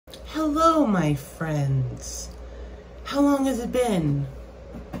Hello, my friends. How long has it been?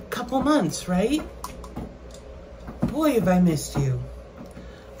 A couple months, right? Boy, have I missed you.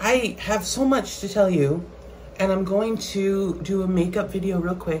 I have so much to tell you, and I'm going to do a makeup video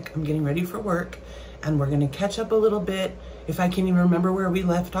real quick. I'm getting ready for work, and we're gonna catch up a little bit. If I can even remember where we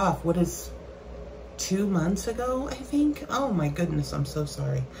left off. What is 2 months ago, I think? Oh my goodness, I'm so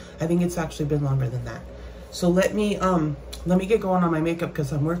sorry. I think it's actually been longer than that. So let me get going on my makeup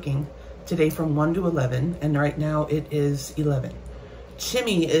because I'm working today from 1 to 11, and right now it is 11.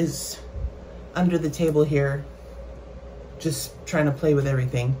 Chimmy is under the table here, just trying to play with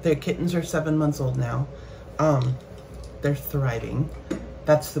everything. Their kittens are 7 months old now. They're thriving.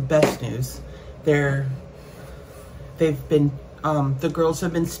 That's the best news. The girls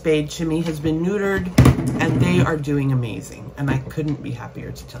have been spayed, Chimmy has been neutered, and they are doing amazing. And I couldn't be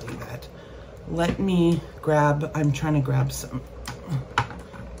happier to tell you that. Let me I'm trying to grab some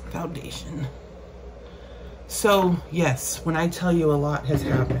foundation. So yes, when I tell you a lot has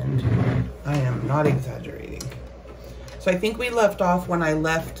happened, I am not exaggerating. So I think we left off when I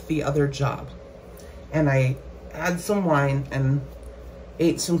left the other job, and I had some wine and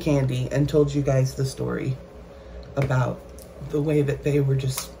ate some candy and told you guys the story about the way that they were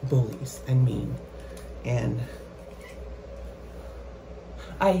just bullies and mean. And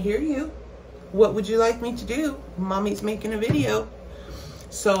I hear you. What would you like me to do? Mommy's making a video.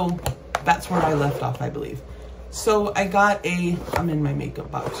 So that's where I left off, I believe. So I'm in my makeup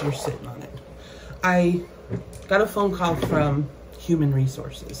box, you're sitting on it. I got a phone call from Human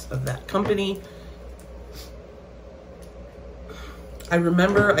Resources of that company. I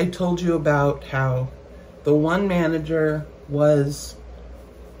remember I told you about how the one manager was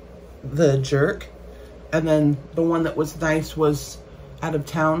the jerk, and then the one that was nice was out of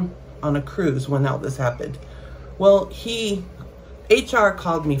town on a cruise when all this happened. Well, HR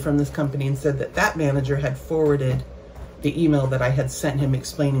called me from this company and said that that manager had forwarded the email that I had sent him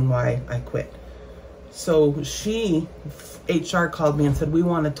explaining why I quit. So HR called me and said, we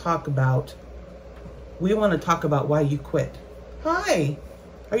want to talk about why you quit. Hi,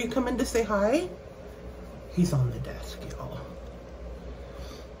 are you coming to say hi? He's on the desk, y'all.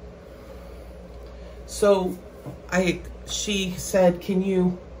 So she said, can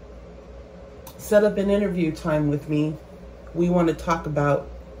you set up an interview time with me? We want to talk about,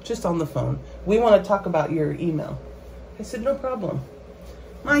 just on the phone, we want to talk about your email. I said, no problem.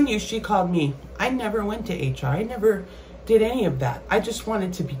 Mind you, she called me. I never went to HR. I never did any of that. I just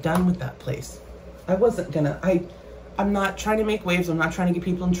wanted to be done with that place. I'm not trying to make waves. I'm not trying to get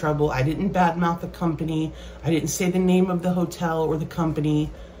people in trouble. I didn't badmouth the company. I didn't say the name of the hotel or the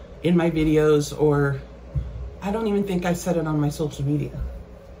company in my videos, or I don't even think I said it on my social media.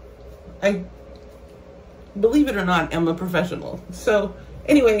 Believe it or not, I'm a professional. So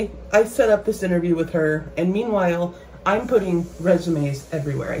anyway, I set up this interview with her, and meanwhile, I'm putting resumes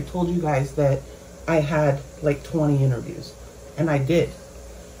everywhere. I told you guys that I had like 20 interviews, and I did.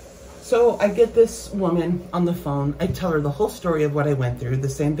 So I get this woman on the phone. I tell her the whole story of what I went through, the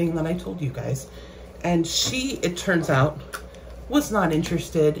same thing that I told you guys. And she, it turns out, was not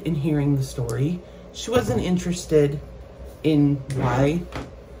interested in hearing the story. She wasn't interested in why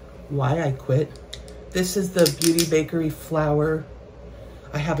I quit. This is the Beauty Bakery flower.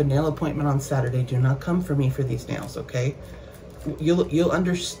 I have a nail appointment on Saturday. Do not come for me for these nails, okay? You'll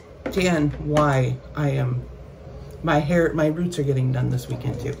understand why my roots are getting done this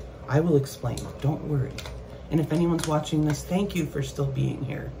weekend too. I will explain, don't worry. And if anyone's watching this, thank you for still being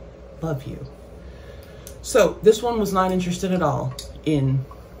here. Love you. So this one was not interested at all in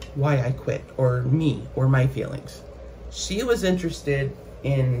why I quit, or me, or my feelings. She was interested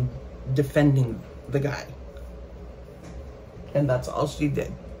in defending the guy. And that's all she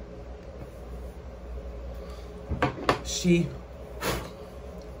did. She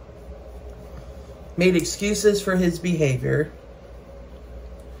made excuses for his behavior.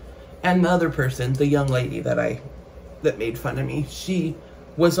 And the other person, the young lady that made fun of me, she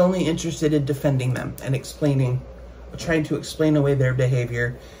was only interested in defending them and trying to explain away their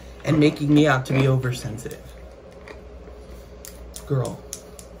behavior and making me out to be oversensitive. Girl.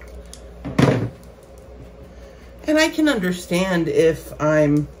 And I can understand if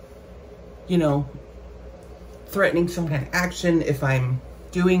I'm, threatening some kind of action, if I'm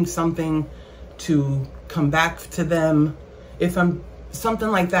doing something to come back to them, if I'm something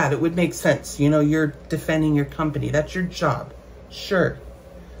like that, it would make sense. You're defending your company. That's your job. Sure.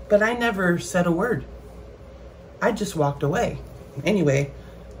 But I never said a word. I just walked away. Anyway,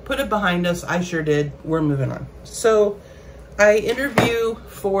 put it behind us. I sure did. We're moving on. So I interview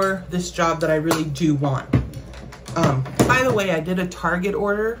for this job that I really do want. By the way, I did a Target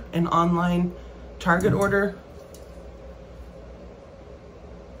order, an online Target order.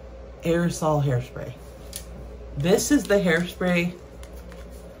 Aerosol hairspray. This is the hairspray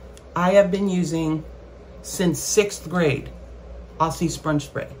I have been using since 6th grade. Aussie Sponge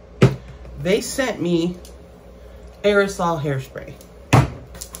Spray. They sent me aerosol hairspray.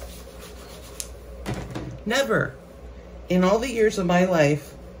 Never in all the years of my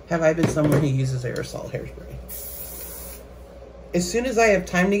life have I been someone who uses aerosol hairspray. As soon as I have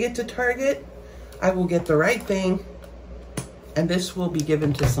time to get to Target, I will get the right thing, and this will be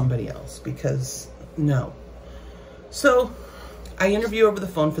given to somebody else because no. So I interview over the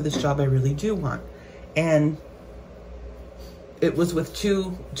phone for this job I really do want, and it was with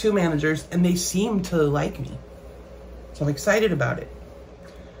two managers, and they seemed to like me. So I'm excited about it.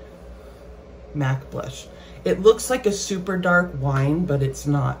 MAC blush. It looks like a super dark wine, but it's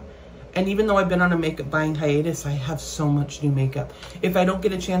not. And even though I've been on a makeup buying hiatus, I have so much new makeup. If I don't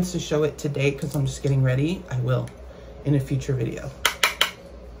get a chance to show it today because I'm just getting ready, I will in a future video.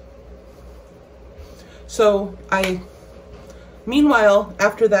 So meanwhile,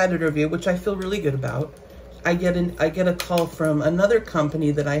 after that interview, which I feel really good about, I get a call from another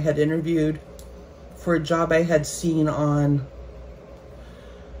company that I had interviewed for a job I had seen on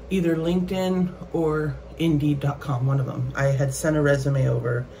either LinkedIn or Indeed.com, one of them. I had sent a resume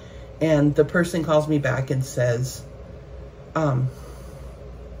over, and the person calls me back and says, are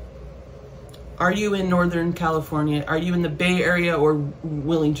you in Northern California? Are you in the Bay Area or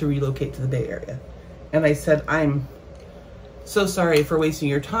willing to relocate to the Bay Area? And I said, I'm so sorry for wasting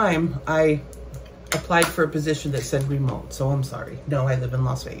your time. I applied for a position that said remote, so I'm sorry. No, I live in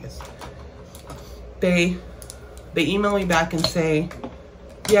Las Vegas. They email me back and say,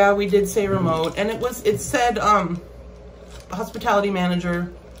 yeah, we did say remote, and it said hospitality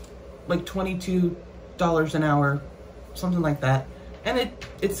manager, like $22 an hour, something like that. And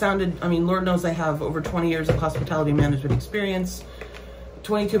it sounded, I mean, Lord knows I have over 20 years of hospitality management experience.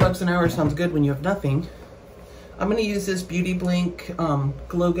 22 bucks an hour sounds good when you have nothing. I'm gonna use this Beauty Blink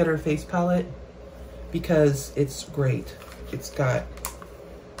Glow Getter face palette because it's great. It's got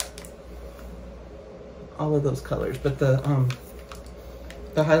all of those colors, but the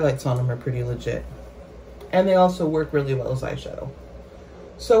highlights on them are pretty legit. And they also work really well as eyeshadow.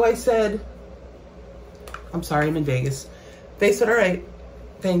 So I said, I'm sorry, I'm in Vegas. They said, all right,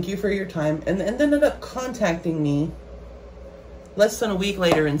 thank you for your time. And ended up contacting me less than a week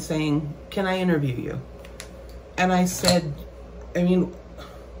later and saying, can I interview you? And I said, I mean,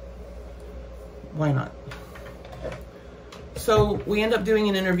 why not? So we end up doing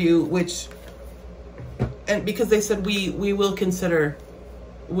an interview, and because they said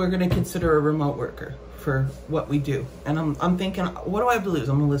we're gonna consider a remote worker for what we do. And I'm thinking, what do I have to lose?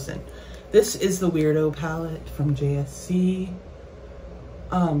 I'm gonna listen. This is the Weirdo palette from JSC.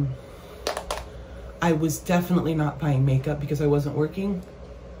 I was definitely not buying makeup because I wasn't working.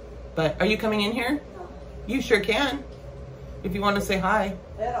 But are you coming in here? No. You sure can. If you want to say hi.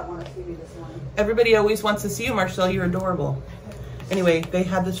 I don't want to see you this morning. Everybody always wants to see you, Marcel. You're adorable. Anyway, they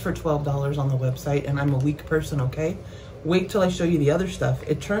had this for $12 on the website, and I'm a weak person, okay? Wait till I show you the other stuff.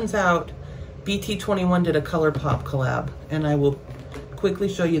 It turns out BT21 did a ColourPop collab, and I will quickly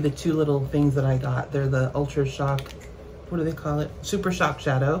show you the two little things that I got. They're the Ultra Shock, what do they call it? Super Shock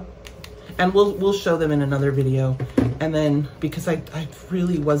Shadow. And we'll show them in another video. And then, because I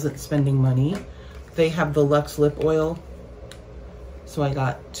really wasn't spending money, they have the Luxe Lip Oil. So I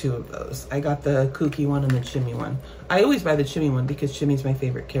got two of those. I got the Kooky one and the Chimmy one. I always buy the Chimmy one because Chimmy's my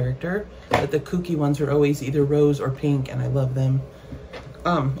favorite character. But the Kooky ones are always either rose or pink, and I love them.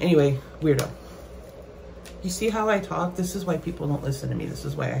 Anyway, Weirdo. You see how I talk? This is why people don't listen to me. This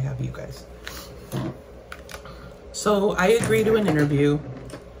is why I have you guys. So I agree to an interview.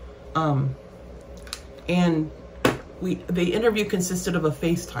 And the interview consisted of a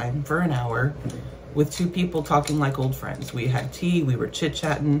FaceTime for an hour with two people talking like old friends. We had tea, we were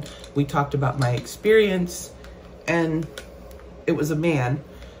chit-chatting, we talked about my experience, and it was a man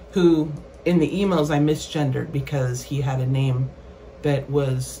who, in the emails, I misgendered because he had a name that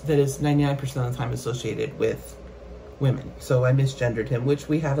is 99% of the time associated with women. So I misgendered him, which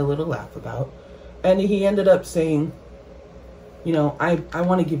we had a little laugh about. And he ended up saying, you know, I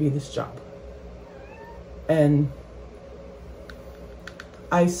want to give you this job. And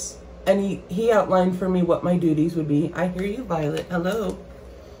he outlined for me what my duties would be. I hear you, Violet. Hello.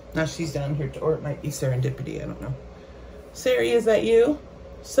 Now she's down here, or it might be serendipity. I don't know. Sari, is that you?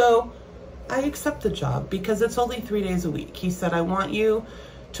 So I accept the job because it's only 3 days a week. He said, I want you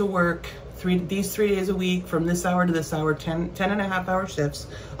to work these 3 days a week from this hour to this hour, 10 and a half hour shifts.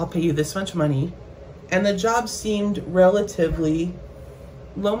 I'll pay you this much money. And the job seemed relatively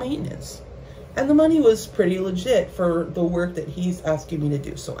low maintenance. And the money was pretty legit for the work that he's asking me to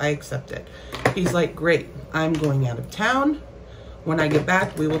do. So I accept it. He's like, great, I'm going out of town. When I get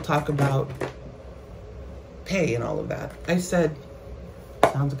back, we will talk about pay and all of that. I said,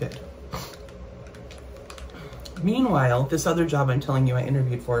 sounds good. Meanwhile, this other job I'm telling you I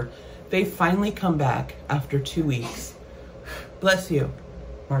interviewed for, they finally come back after 2 weeks. Bless you.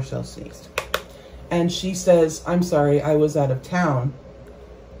 Marcel sneezed. And she says, I'm sorry, I was out of town,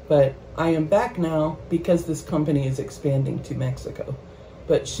 but I am back now because this company is expanding to Mexico.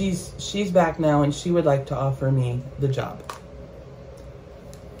 But she's back now and she would like to offer me the job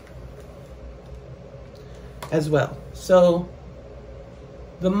as well. So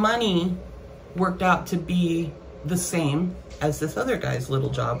the money worked out to be the same as this other guy's little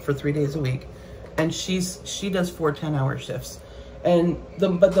job for 3 days a week. And she does 4 10-hour shifts. And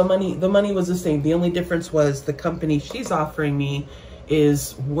but the money was the same. The only difference was the company she's offering me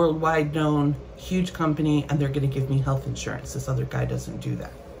is worldwide known, huge company, and they're going to give me health insurance. This other guy doesn't do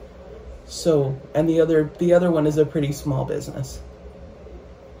that. So, and the other one is a pretty small business.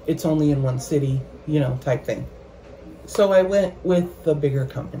 It's only in one city, you know, type thing. So I went with the bigger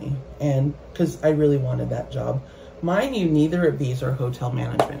company, and because I really wanted that job. Mind you, neither of these are hotel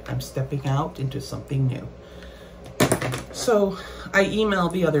management. I'm stepping out into something new. So I email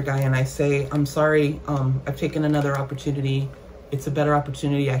the other guy and I say, I'm sorry, I've taken another opportunity. It's a better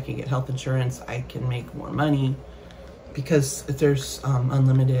opportunity. I can get health insurance. I can make more money because there's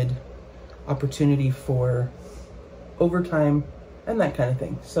unlimited opportunity for overtime and that kind of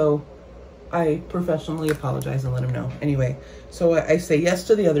thing. So I professionally apologize and let him know. Anyway, so I say yes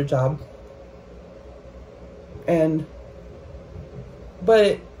to the other job.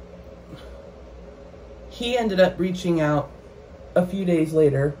 But he ended up reaching out a few days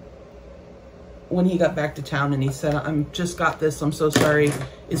later when he got back to town, and he said, I'm just got this. I'm so sorry.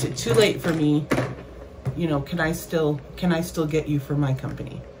 Is it too late for me? You know, can I still get you for my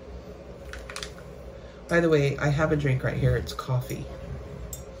company? By the way, I have a drink right here. It's coffee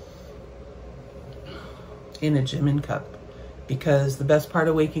in a Jimin cup, because the best part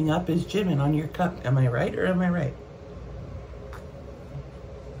of waking up is Jimin on your cup. Am I right or am I right?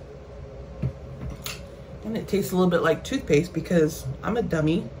 And it tastes a little bit like toothpaste because I'm a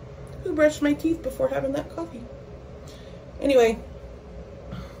dummy who brushed my teeth before having that coffee. Anyway,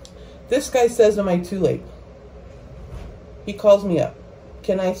 this guy says, am I too late? He calls me up.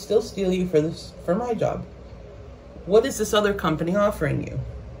 Can I still steal you for my job? What is this other company offering you?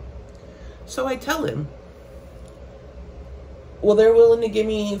 So I tell him, well, they're willing to give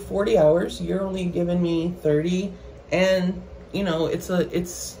me 40 hours. You're only giving me 30. And, you know, it's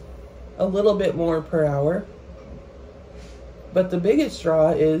a little bit more per hour. But the biggest draw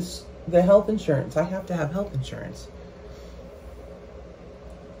is the health insurance. I have to have health insurance.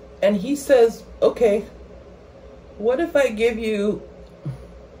 And he says, okay, what if I give you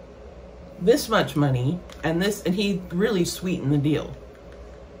this much money and this, and he really sweetened the deal.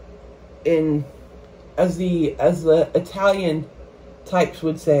 As the Italian types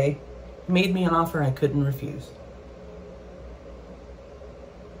would say, made me an offer I couldn't refuse.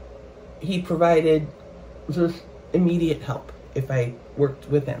 He provided just immediate help if I worked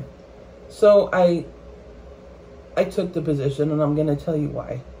with him. So I took the position, and I'm going to tell you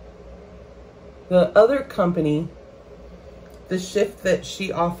why. The other company, the shift that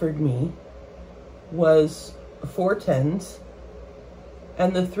she offered me was 4 10s,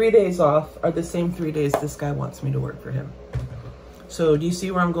 and the 3 days off are the same 3 days this guy wants me to work for him. So do you see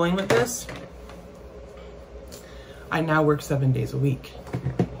where I'm going with this? I now work 7 days a week.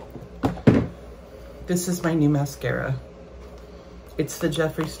 This is my new mascara. It's the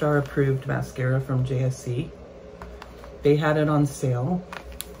Jeffree Star approved mascara from JSC. They had it on sale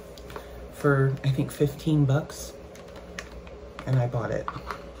for, I think, 15 bucks. And I bought it.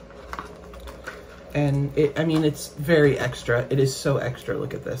 And I mean, it's very extra. It is so extra.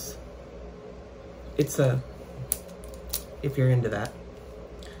 Look at this. It's if you're into that.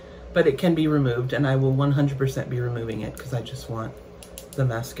 But it can be removed, and I will 100% be removing it because I just want the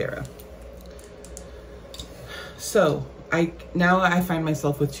mascara. So now I find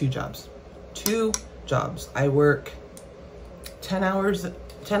myself with 2 jobs. 2 jobs. I work 10 hours a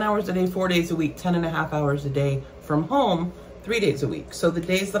day, 4 days a week, 10.5 hours a day from home, 3 days a week. So the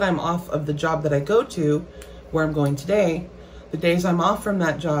days that I'm off of the job that I go to, where I'm going today, the days I'm off from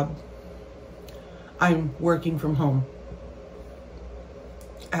that job, I'm working from home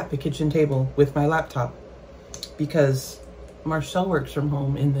at the kitchen table with my laptop, because Marcel works from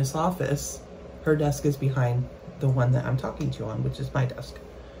home in this office. Her desk is behind the one that I'm talking to you on, which is my desk.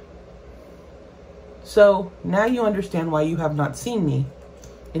 So now you understand why you have not seen me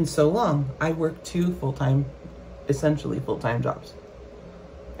in so long. I work 2 full-time, essentially full-time jobs.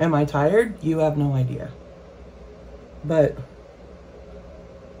 Am I tired? You have no idea. But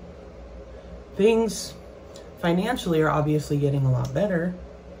things financially are obviously getting a lot better.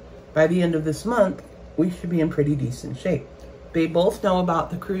 By the end of this month, we should be in pretty decent shape. They both know about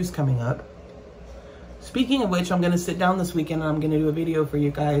the cruise coming up. Speaking of which, I'm going to sit down this weekend and I'm going to do a video for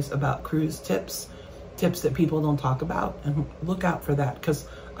you guys about cruise tips that people don't talk about, and look out for that, because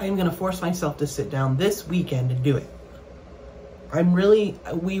I'm going to force myself to sit down this weekend and do it.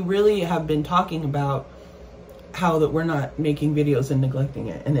 We really have been talking about how that we're not making videos and neglecting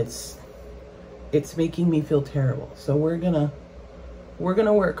it, and it's making me feel terrible. So we're gonna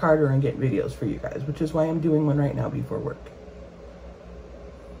work harder and get videos for you guys, which is why I'm doing one right now before work.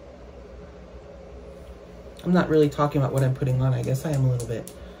 I'm not really talking about what I'm putting on. I guess I am a little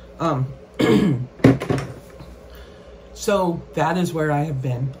bit. So that is where I have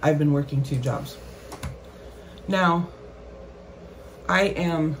been. I've been working 2 jobs. Now,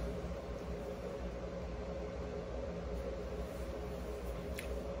 I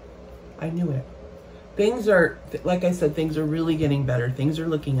knew it. Things are, like I said, things are really getting better. Things are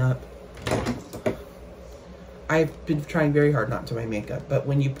looking up. I've been trying very hard not to buy makeup, but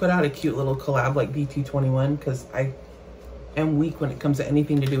when you put out a cute little collab like B221, because I am weak when it comes to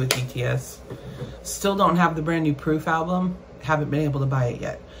anything to do with BTS. Still don't have the brand new Proof album. Haven't been able to buy it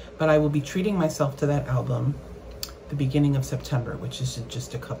yet, but I will be treating myself to that album the beginning of September, which is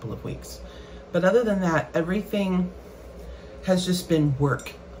just a couple of weeks. But other than that, everything has just been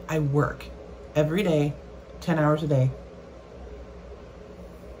work. I work every day, 10 hours a day.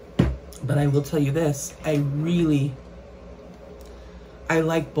 But I will tell you this, I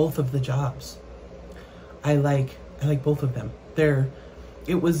like both of the jobs. I like both of them.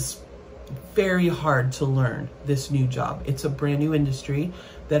 It was very hard to learn this new job. It's a brand new industry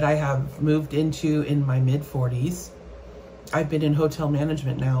that I have moved into in my mid-40s. I've been in hotel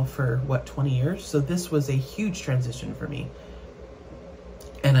management now for, what, 20 years? So this was a huge transition for me.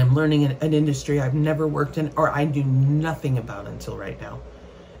 And I'm learning an industry I've never worked in, or I knew nothing about until right now.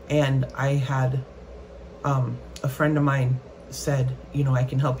 And I had a friend of mine said, you know, I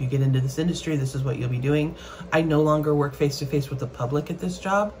can help you get into this industry. This is what you'll be doing. I no longer work face-to-face with the public at this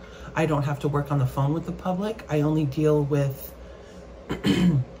job. I don't have to work on the phone with the public. I only deal with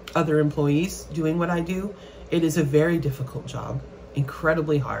other employees doing what I do. It is a very difficult job,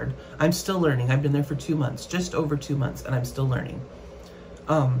 incredibly hard. I'm still learning. I've been there for 2 months, just over 2 months, and I'm still learning.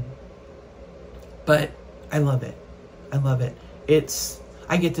 But I love it. I love it.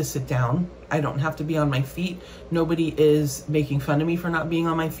 I get to sit down. I don't have to be on my feet. Nobody is making fun of me for not being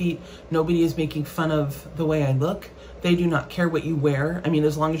on my feet. Nobody is making fun of the way I look. They do not care what you wear. I mean,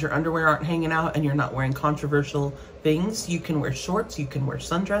 as long as your underwear aren't hanging out and you're not wearing controversial things, you can wear shorts, you can wear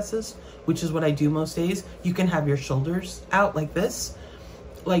sundresses, which is what I do most days. You can have your shoulders out like this.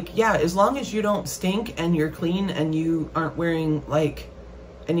 Like, yeah, as long as you don't stink and you're clean and you aren't wearing like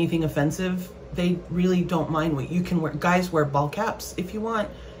anything offensive, they really don't mind what you can wear. Guys wear ball caps if you want.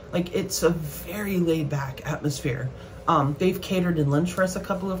 Like, it's a very laid back atmosphere. They've catered in lunch for us a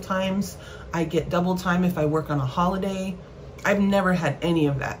couple of times. I get double time if I work on a holiday. I've never had any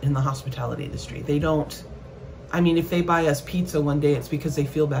of that in the hospitality industry. They don't, I mean, if they buy us pizza one day, it's because they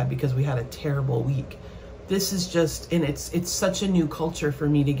feel bad because we had a terrible week. This is just, and it's such a new culture for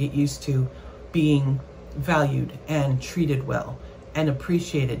me to get used to, being valued and treated well and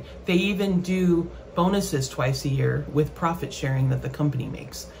appreciated. They even do bonuses twice a year with profit sharing that the company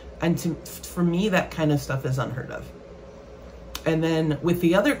makes. And for me, that kind of stuff is unheard of. And then with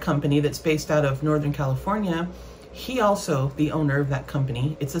the other company that's based out of Northern California, he also, the owner of that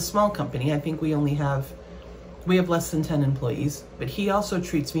company, it's a small company. I think we have less than 10 employees, but he also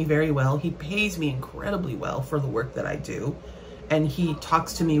treats me very well. He pays me incredibly well for the work that I do. And he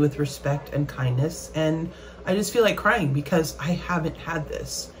talks to me with respect and kindness. And I just feel like crying because I haven't had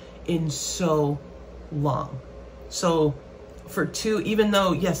this in so long. So even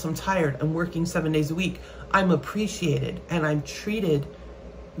though, yes, I'm tired, I'm working 7 days a week, I'm appreciated and I'm treated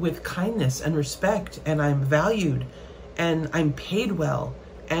with kindness and respect, and I'm valued and I'm paid well,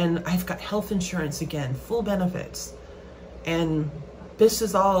 and I've got health insurance again, full benefits. And this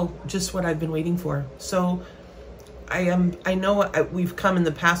is all just what I've been waiting for. So I know we've come in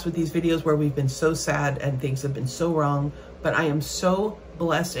the past with these videos where we've been so sad and things have been so wrong, but I am so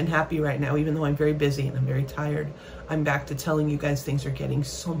blessed and happy right now, even though I'm very busy and I'm very tired. I'm back to telling you guys things are getting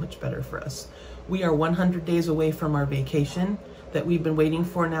so much better for us. We are 100 days away from our vacation that we've been waiting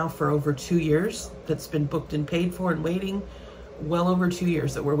for now for over 2 years. That's been booked and paid for and waiting. well over 2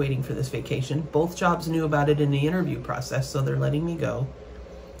 years that we're waiting for this vacation. Both jobs knew about it in the interview process, so they're letting me go.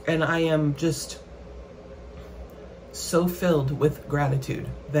 And I am just so filled with gratitude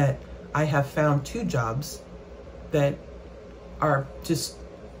that I have found 2 jobs that are just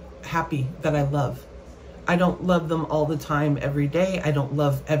happy, that I love. I don't love them all the time every day. I don't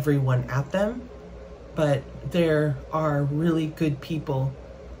love everyone at them, but there are really good people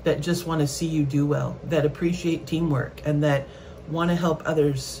that just want to see you do well, that appreciate teamwork, and that want to help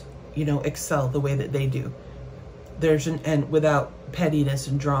others, you know, excel the way that they do. And without pettiness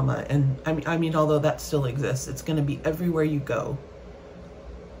and drama. And I mean, although that still exists, it's going to be everywhere you go.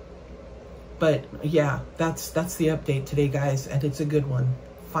 But yeah, that's the update today, guys, and it's a good one.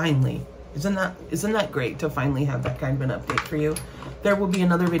 Finally. Isn't that great to finally have that kind of an update for you? There will be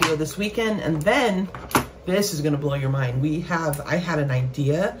another video this weekend, and then this is going to blow your mind. I had an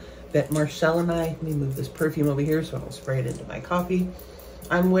idea that Marcel and I, let me move this perfume over here so I don't spray it into my coffee.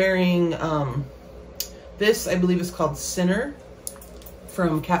 I'm wearing this, I believe is called Sinner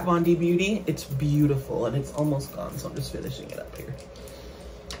from Kat Von D Beauty. It's beautiful and it's almost gone, so I'm just finishing it up here.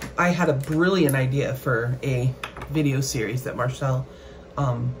 I had a brilliant idea for a video series that Marcel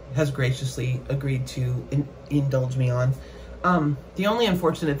has graciously agreed to indulge me on. The only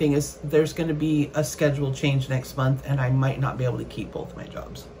unfortunate thing is there's going to be a schedule change next month, and I might not be able to keep both my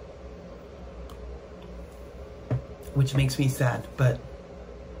jobs, which makes me sad, but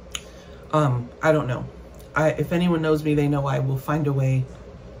I don't know. If anyone knows me, they know I will find a way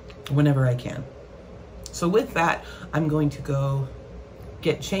whenever I can. So with that, I'm going to go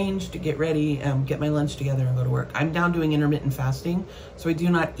get changed, get ready, get my lunch together and go to work. I'm down doing intermittent fasting, so I do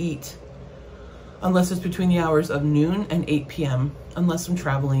not eat unless it's between the hours of noon and 8 p.m. unless I'm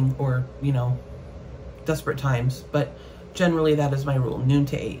traveling or, you know, desperate times. But generally that is my rule, noon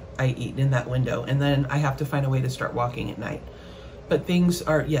to 8, I eat in that window. And then I have to find a way to start walking at night. But things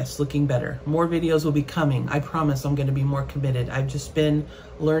are, yes, looking better. More videos will be coming. I promise I'm going to be more committed. I've just been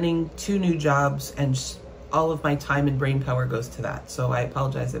learning 2 new jobs, and all of my time and brain power goes to that. So I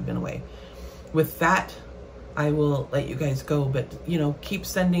apologize I've been away. With that, I will let you guys go. But, you know, keep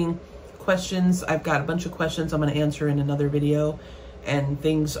sending questions. I've got a bunch of questions I'm going to answer in another video, and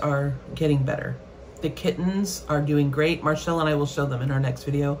things are getting better. The kittens are doing great. Marcel and I will show them in our next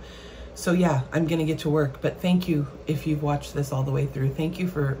video. So yeah, I'm going to get to work, but thank you if you've watched this all the way through. Thank you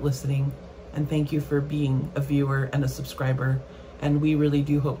for listening, and thank you for being a viewer and a subscriber. And we really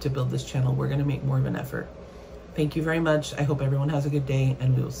do hope to build this channel. We're going to make more of an effort. Thank you very much. I hope everyone has a good day,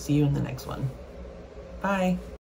 and we will see you in the next one. Bye.